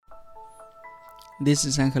This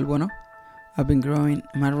is Angel Bueno. I've been growing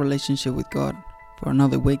my relationship with God for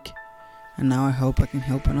another week, and now I hope I can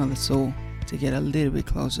help another soul to get a little bit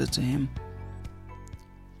closer to Him.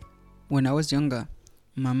 When I was younger,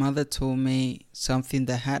 my mother told me something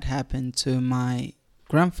that had happened to my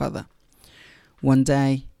grandfather. One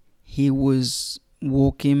day, he was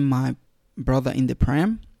walking my brother in the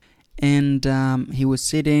pram, and he was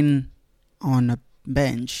sitting on a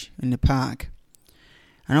bench in the park.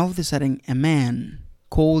 And all of a sudden, a man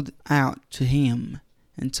called out to him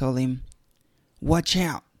and told him, "Watch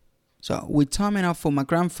out." So with time enough for my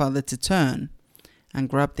grandfather to turn and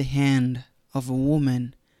grab the hand of a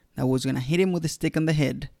woman that was going to hit him with a stick on the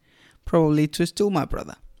head, probably to steal my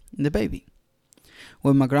brother and the baby.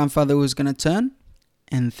 When my grandfather was going to turn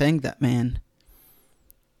and thank that man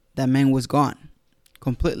was gone,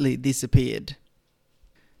 completely disappeared.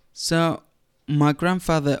 So my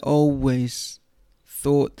grandfather always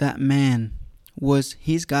thought that man was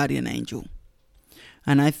his guardian angel.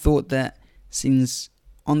 And I thought that since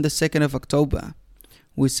on the 2nd of October,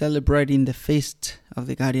 we're celebrating the feast of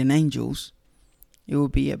the guardian angels, it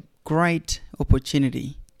would be a great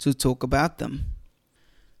opportunity to talk about them.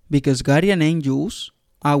 Because guardian angels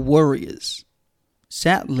are warriors.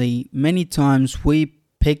 Sadly, many times we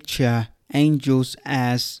picture angels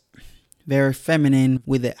as very feminine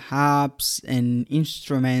with the harps and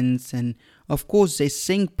instruments, and of course they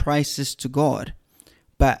sing praises to God.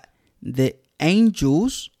 But the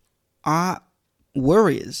angels are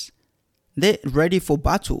warriors. They're ready for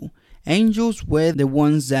battle. Angels were the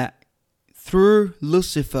ones that threw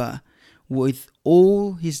Lucifer with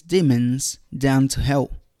all his demons down to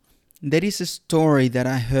hell. There is a story that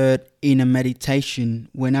I heard in a meditation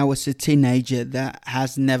when I was a teenager that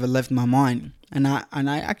has never left my mind. And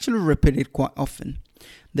I actually repeat it quite often.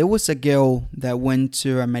 There was a girl that went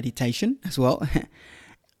to a meditation as well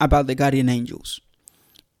about the guardian angels.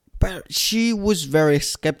 But she was very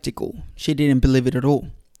skeptical. She didn't believe it at all.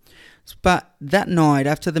 But that night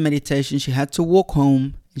after the meditation, she had to walk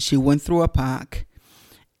home. And she went through a park.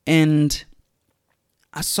 And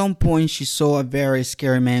at some point, she saw a very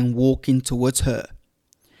scary man walking towards her.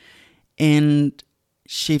 And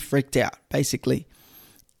she freaked out, basically.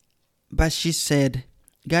 But she said,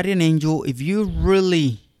 "Guardian angel, if you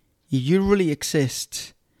really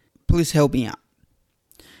exist, please help me out."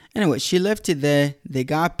 Anyway, she left it there. The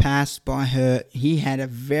guy passed by her. He had a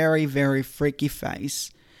very, very freaky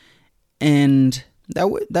face. And that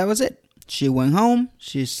was it. She went home.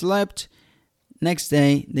 She slept. Next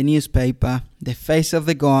day, the newspaper, the face of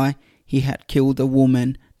the guy, he had killed a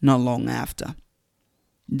woman not long after.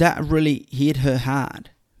 That really hit her hard.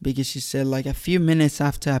 Because she said, like a few minutes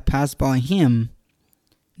after I passed by him,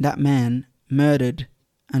 that man murdered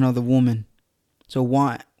another woman. So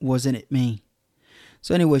why wasn't it me?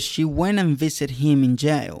 So anyway, she went and visited him in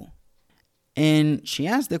jail. And she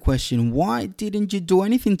asked the question, "Why didn't you do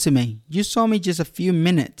anything to me? You saw me just a few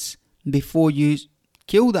minutes before you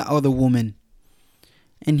killed that other woman."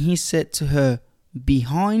 And he said to her,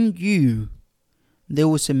 "Behind you, there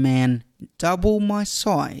was a man double my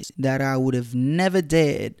size that I would have never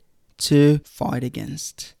dared to fight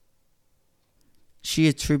against." She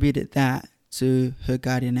attributed that to her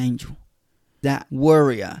guardian angel. That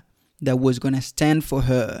warrior that was going to stand for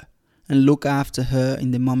her and look after her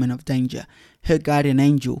in the moment of danger. Her guardian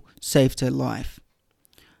angel saved her life.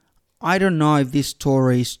 I don't know if this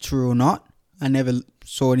story is true or not. I never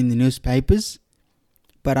saw it in the newspapers.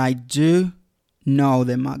 But I do know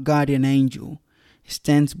that my guardian angel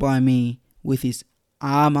stands by me with his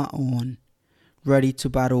armor on, ready to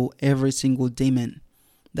battle every single demon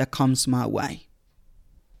that comes my way.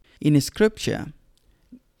 In scripture,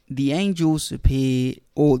 the angels appear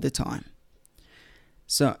all the time.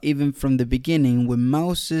 So even from the beginning, when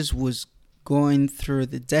Moses was going through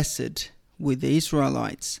the desert with the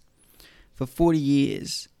Israelites for 40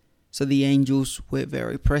 years, so the angels were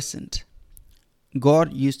very present.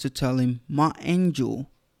 God used to tell him, "My angel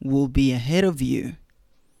will be ahead of you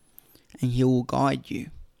and he will guide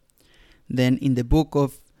you." Then in the book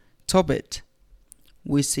of Tobit,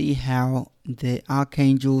 we see how the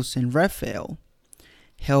archangels and Raphael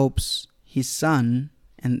helps his son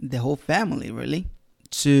and the whole family really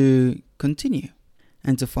to continue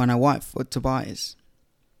and to find a wife for Tobias.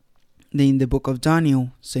 Then in the book of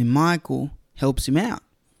Daniel, Saint Michael helps him out.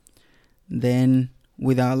 Then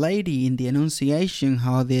with Our Lady in the Annunciation,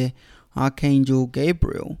 how the Archangel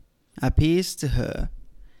Gabriel appears to her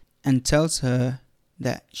and tells her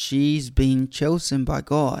that she's been chosen by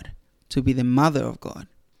God to be the mother of God,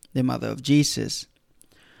 the mother of Jesus.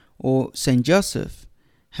 Or Saint Joseph,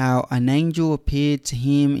 how an angel appeared to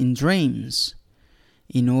him in dreams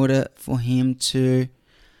in order for him to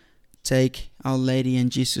take Our Lady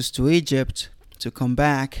and Jesus to Egypt to come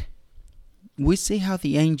back, we see how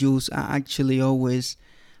the angels are actually always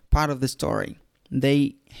part of the story.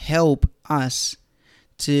 They help us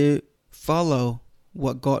to follow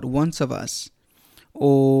what God wants of us,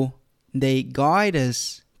 or they guide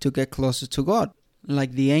us to get closer to God.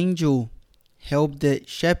 Like the angel helped the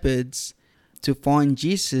shepherds to find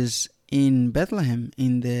Jesus in Bethlehem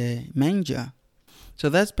in the manger. So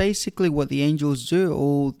that's basically what the angels do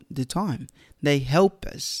all the time. They help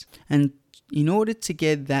us. And in order to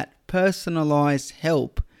get that personalized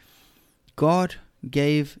help, God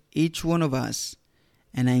gave each one of us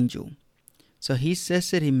an angel. So he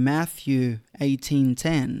says it in Matthew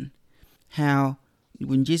 18:10, how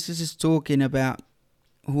when Jesus is talking about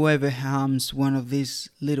whoever harms one of these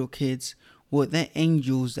little kids, well, they're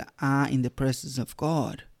angels that are in the presence of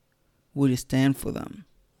God will stand for them.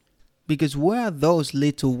 Because where are those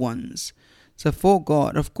little ones? So for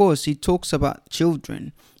God, of course, he talks about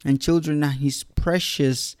children, and children are his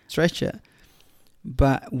precious treasure.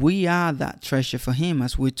 But we are that treasure for him,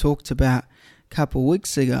 as we talked about a couple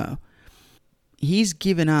weeks ago. He's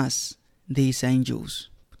given us these angels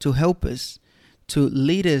to help us, to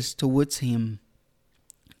lead us towards him.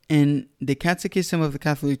 And the Catechism of the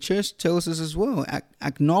Catholic Church tells us as well,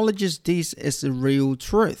 acknowledges this as a real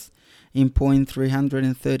truth in point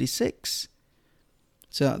 336.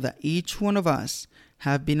 So that each one of us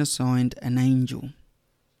have been assigned an angel.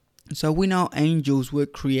 So we know angels were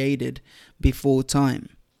created before time.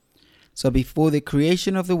 So before the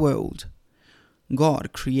creation of the world,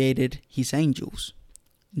 God created his angels.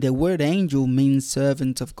 The word angel means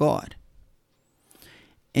servant of God.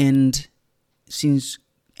 And since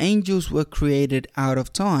angels were created out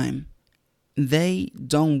of time, they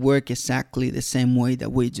don't work exactly the same way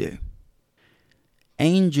that we do.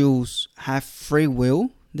 Angels have free will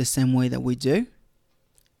the same way that we do,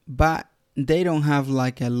 but they don't have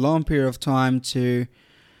like a long period of time to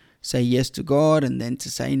say yes to God and then to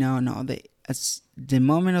say no. They, at the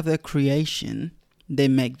moment of their creation, they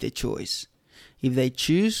make the choice. If they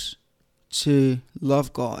choose to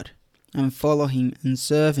love God and follow him and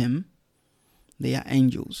serve him, they are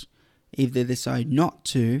angels. If they decide not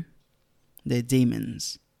to, they're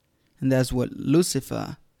demons. And that's what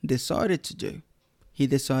Lucifer decided to do. He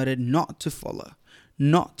decided not to follow,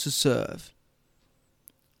 not to serve.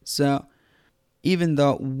 So even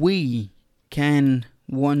though we can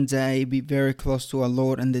one day be very close to our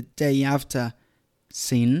Lord and the day after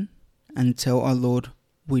sin and tell our Lord,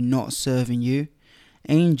 we're not serving you,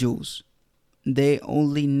 angels, they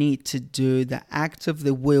only need to do the act of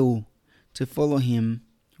the will to follow him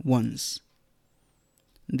once.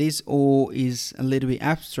 This all is a little bit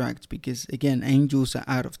abstract because, again, angels are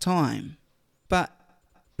out of time. But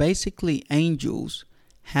basically, angels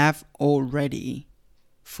have already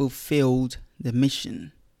fulfilled the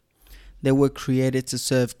mission. They were created to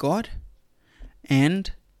serve God,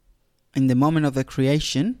 and in the moment of the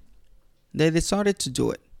creation, they decided to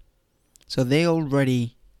do it. So they're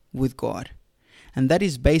already with God. And that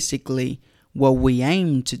is basically what we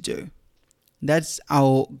aim to do. That's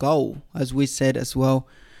our goal, as we said as well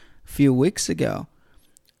a few weeks ago.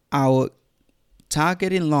 Our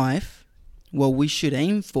target in life, what we should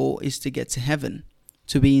aim for, is to get to heaven,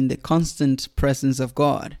 to be in the constant presence of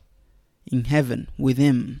God, in heaven with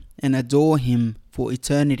him, and adore him for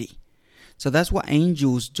eternity. So that's what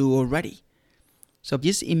angels do already. So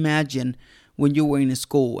just imagine when you were in a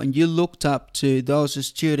school and you looked up to those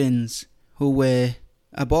students who were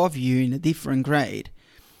above you in a different grade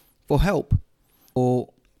for help,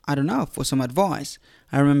 or I don't know, for some advice.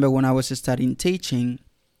 I remember when I was studying teaching,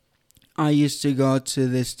 I used to go to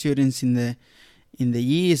the students in the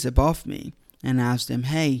years above me and ask them,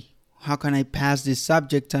 hey, how can I pass this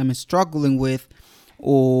subject I'm struggling with?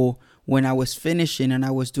 Or when I was finishing and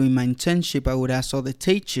I was doing my internship, I would ask all the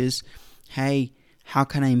teachers, hey, how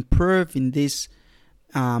can I improve in this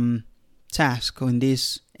task or in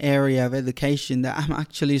this area of education that I'm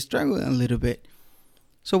actually struggling a little bit?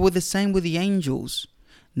 So with the same with the angels,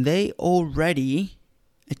 they already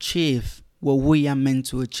achieve what we are meant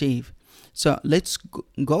to achieve. So let's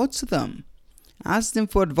go to them, ask them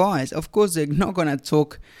for advice. Of course, they're not going to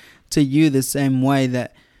talk to you the same way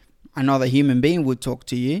that another human being would talk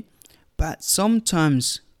to you, but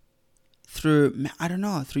sometimes through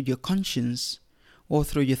your conscience or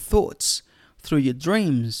through your thoughts, through your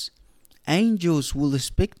dreams, angels will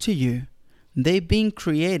speak to you. They've been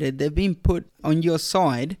created, they've been put on your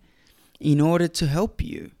side in order to help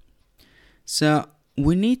you. So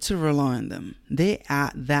we need to rely on them. They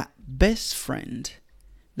are that best friend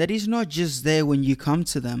that is not just there when you come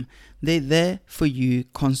to them, they're there for you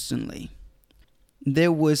constantly.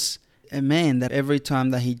 There was a man that every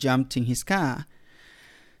time that he jumped in his car,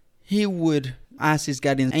 he would ask his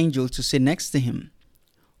guardian angel to sit next to him.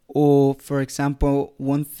 Or, for example,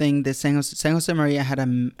 one thing that Saint Josemaria had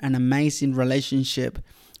an amazing relationship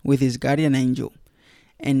with his guardian angel.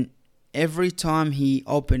 And every time he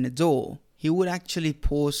opened a door, he would actually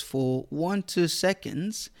pause for 1-2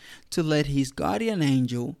 seconds to let his guardian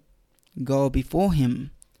angel go before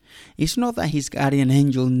him. It's not that his guardian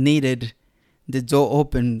angel needed the door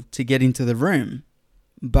open to get into the room,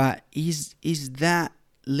 but is that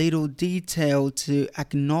little detail to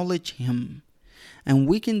acknowledge him. And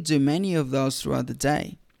we can do many of those throughout the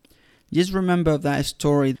day. Just remember that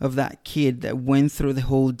story of that kid that went through the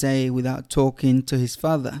whole day without talking to his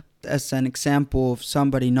father, as an example of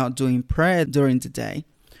somebody not doing prayer during the day.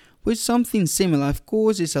 With something similar, of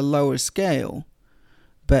course, it's a lower scale,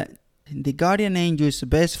 but the guardian angel is the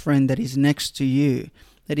best friend that is next to you,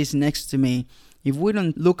 that is next to me. If we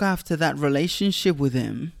don't look after that relationship with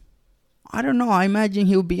him, I don't know, I imagine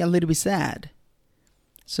he'll be a little bit sad.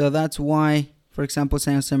 So that's why, for example,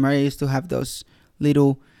 Saint Josemaria used to have those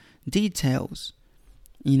little details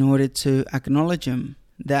in order to acknowledge him.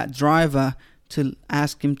 That driver to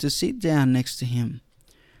ask him to sit down next to him.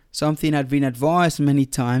 Something I've been advised many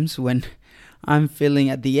times when I'm feeling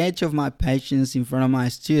at the edge of my patience in front of my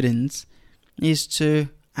students is to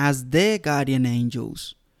ask their guardian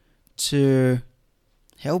angels to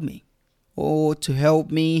help me, or to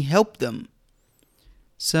help me help them.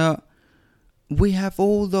 So we have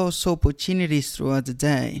all those opportunities throughout the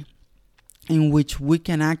day in which we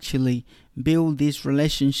can actually build this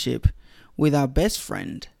relationship with our best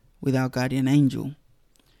friend, with our guardian angel.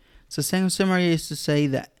 So Saint Josemaria used to say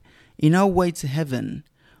that in our way to heaven,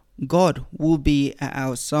 God will be at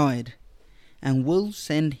our side and will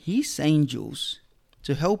send his angels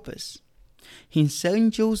to help us. His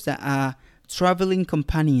angels that are traveling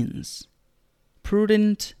companions,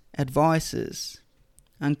 prudent advisors,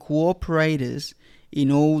 and cooperators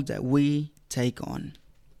in all that we take on.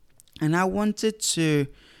 And I wanted to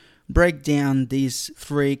break down these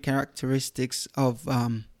 3 characteristics of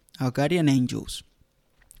our guardian angels.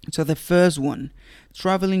 So the first one,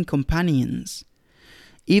 traveling companions.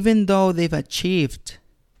 Even though they've achieved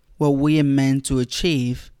what we are meant to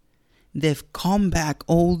achieve, they've come back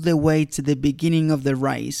all the way to the beginning of the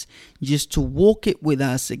race just to walk it with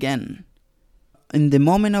us again. In the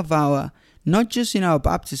moment of not just in our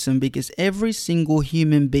baptism, because every single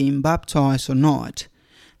human being, baptized or not,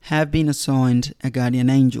 have been assigned a guardian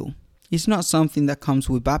angel. It's not something that comes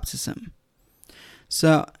with baptism.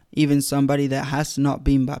 So even somebody that has not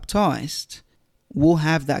been baptized will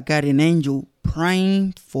have that guardian angel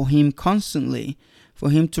praying for him constantly, for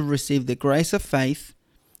him to receive the grace of faith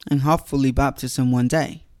and hopefully baptism one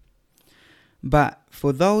day. But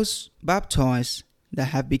for those baptized that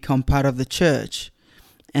have become part of the church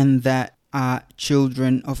and that are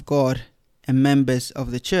children of God and members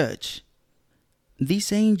of the church,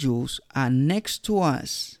 these angels are next to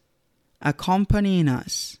us, accompanying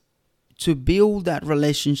us to build that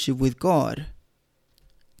relationship with God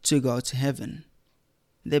to go to heaven.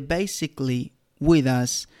 They're basically with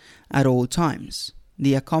us at all times.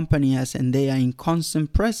 They accompany us and they are in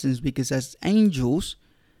constant presence, because as angels,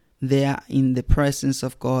 they are in the presence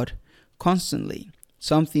of God constantly.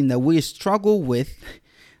 Something that we struggle with,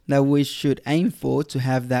 that we should aim for, to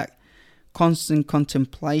have that constant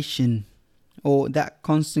contemplation or that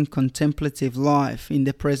constant contemplative life in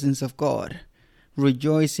the presence of God,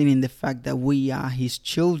 rejoicing in the fact that we are his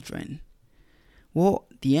children. Well,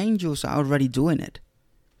 the angels are already doing it,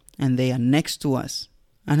 and they are next to us.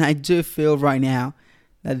 And I do feel right now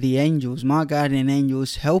that the angels, my guardian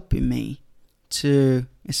angels, helping me to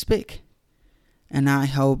speak. And I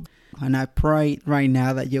hope and I pray right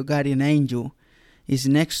now that your guardian angel is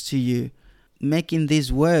next to you, making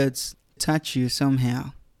these words touch you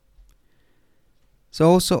somehow. So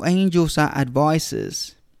also angels are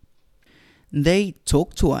advisors. They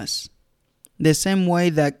talk to us the same way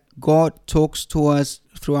that God talks to us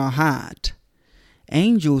through our heart.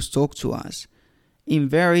 Angels talk to us in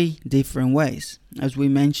very different ways. As we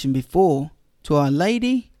mentioned before, to Our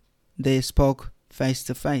Lady, they spoke face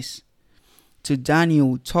to face. To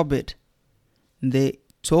Daniel, Tobit, they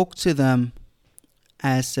talked to them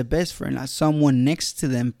as a best friend, as someone next to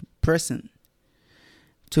them present.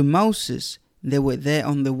 To Moses, they were there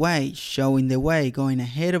on the way, showing the way, going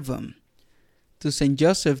ahead of them. To Saint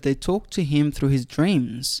Joseph, they talked to him through his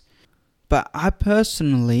dreams. But I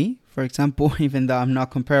personally, for example, even though I'm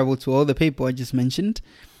not comparable to all the people I just mentioned,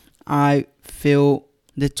 I feel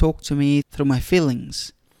they talk to me through my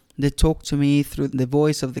feelings. They talk to me through the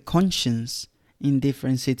voice of the conscience in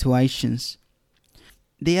different situations.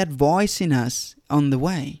 They're advising us on the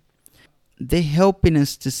way. They're helping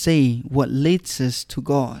us to see what leads us to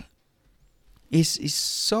God. It's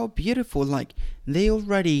so beautiful. Like, they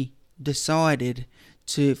already decided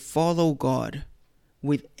to follow God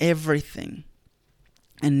with everything.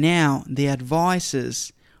 And now they advise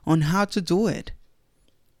us on how to do it.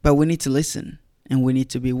 But we need to listen, and we need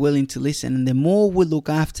to be willing to listen. And the more we look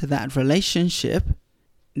after that relationship,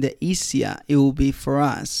 the easier it will be for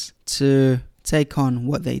us to take on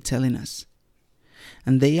what they're telling us.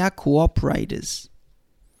 And they are cooperators.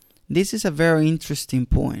 This is a very interesting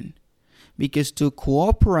point, because to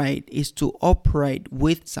cooperate is to operate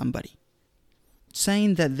with somebody.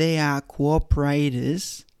 Saying that they are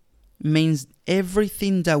cooperators means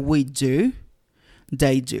everything that we do,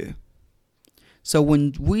 they do. So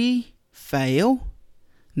when we fail,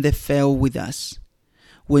 they fail with us.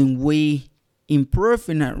 When we improve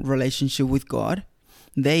in our relationship with God,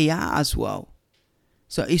 they are as well.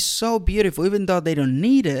 So it's so beautiful. Even though they don't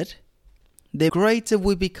need it, the greater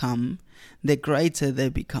we become, the greater they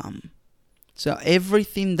become. So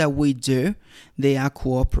everything that we do, they are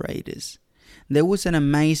cooperators. There was an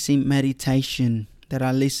amazing meditation that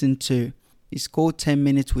I listened to. It's called 10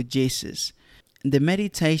 Minutes with Jesus. The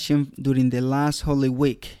meditation during the last Holy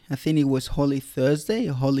Week, I think it was Holy Thursday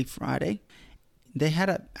or Holy Friday, they had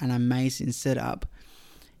an amazing setup.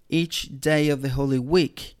 Each day of the Holy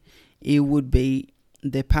Week, it would be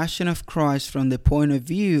the Passion of Christ from the point of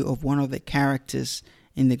view of one of the characters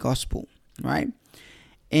in the Gospel, right?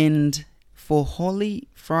 And for Holy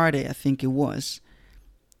Friday, I think it was,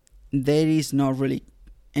 there is not really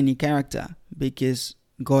any character because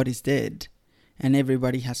God is dead and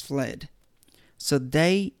everybody has fled. So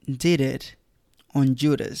they did it on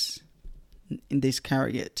Judas, in this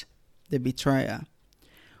Iscariot, the betrayer,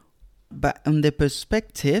 but on the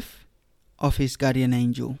perspective of his guardian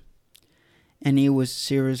angel. And it was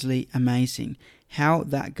seriously amazing how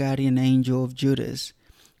that guardian angel of Judas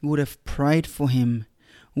would have prayed for him,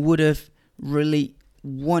 would have really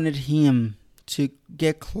wanted him to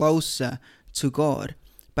get closer to God,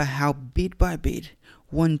 but how bit by bit,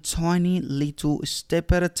 one tiny little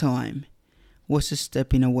step at a time, was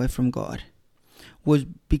stepping away from God, was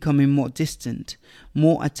becoming more distant,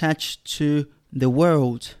 more attached to the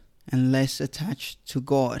world and less attached to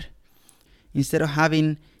God. Instead of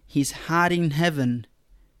having his heart in heaven,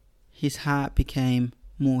 his heart became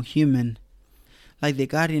more human. Like the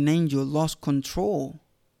guardian angel lost control.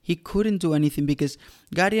 He couldn't do anything because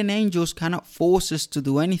guardian angels cannot force us to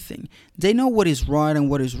do anything. They know what is right and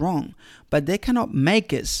what is wrong, but they cannot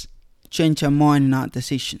make us change our mind and our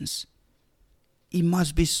decisions. It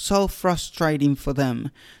must be so frustrating for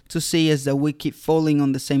them to see us that we keep falling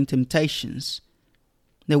on the same temptations,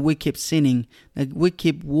 that we keep sinning, that we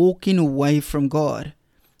keep walking away from God,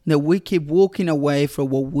 that we keep walking away from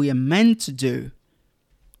what we are meant to do.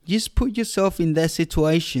 Just put yourself in that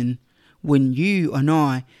situation when you and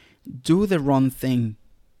I do the wrong thing.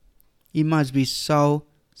 It must be so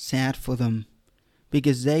sad for them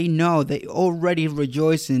because they know they already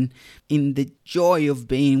rejoicing in the joy of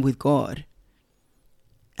being with God.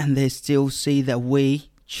 And they still see that we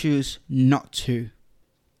choose not to.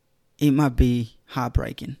 It might be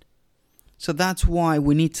heartbreaking. So that's why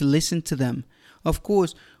we need to listen to them. Of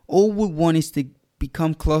course, all we want is to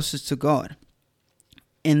become closer to God.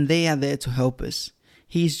 And they are there to help us.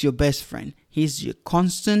 He's your best friend. He's your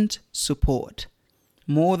constant support.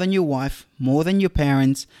 More than your wife, more than your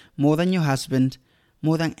parents, more than your husband,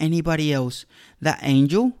 more than anybody else. That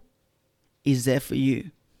angel is there for you.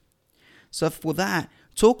 So for that,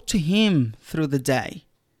 talk to him through the day.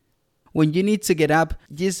 When you need to get up,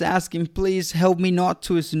 just ask him, please help me not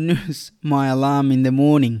to snooze my alarm in the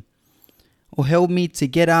morning. Or help me to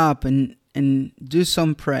get up and do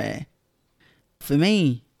some prayer. For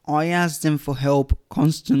me, I ask them for help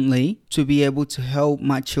constantly to be able to help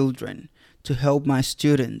my children, to help my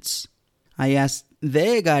students. I ask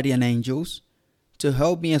their guardian angels to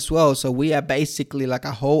help me as well. So we are basically like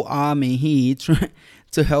a whole army here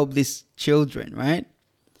to help these children, right?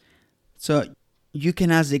 So you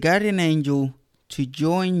can ask the guardian angel to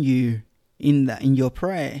join you in your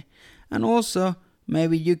prayer. And also,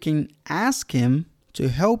 maybe you can ask him to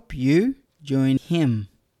help you join him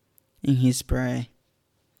in his prayer.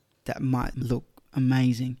 That might look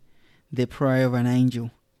amazing. The prayer of an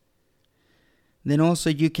angel. Then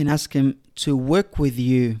also you can ask him to work with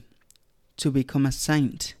you to become a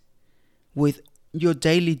saint with your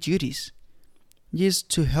daily duties. Just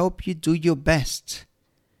to help you do your best.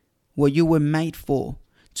 What you were made for.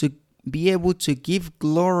 To be able to give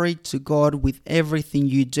glory to God with everything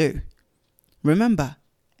you do. Remember,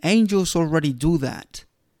 angels already do that.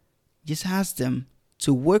 Just ask them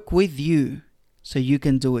to work with you so you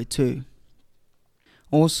can do it too.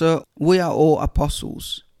 Also, we are all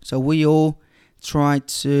apostles, so we all try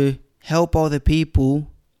to help other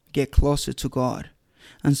people get closer to God.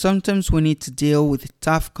 And sometimes we need to deal with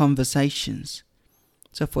tough conversations.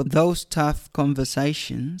 So for those tough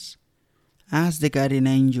conversations, ask the guardian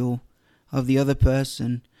angel of the other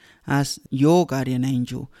person, ask your guardian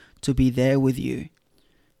angel to be there with you.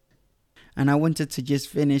 And I wanted to just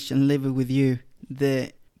finish and leave it with you,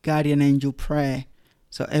 the guardian angel prayer.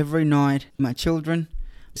 So every night, my children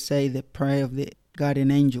say the prayer of the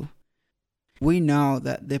guardian angel. We know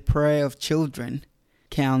that the prayer of children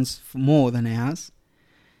counts for more than ours.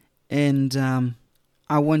 And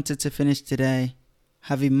I wanted to finish today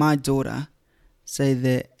having my daughter say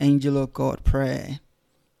the Angel of God prayer.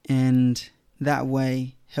 And that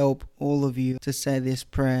way help all of you to say this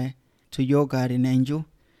prayer to your guardian angel.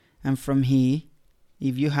 And from here,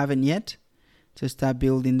 if you haven't yet, to start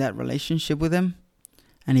building that relationship with them.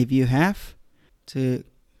 And if you have, to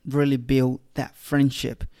really build that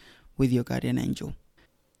friendship with your guardian angel.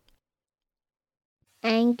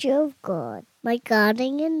 Angel of God, my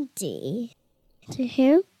guardian dear, to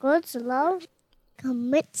whom God's love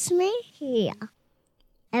commits me here.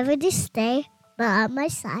 Ever this day, by my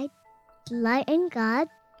side, to light and guard,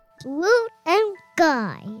 root and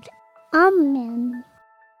guide. Amen.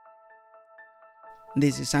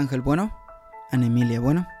 This is Ángel Bueno and Emilia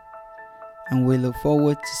Bueno, and we look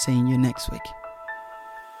forward to seeing you next week.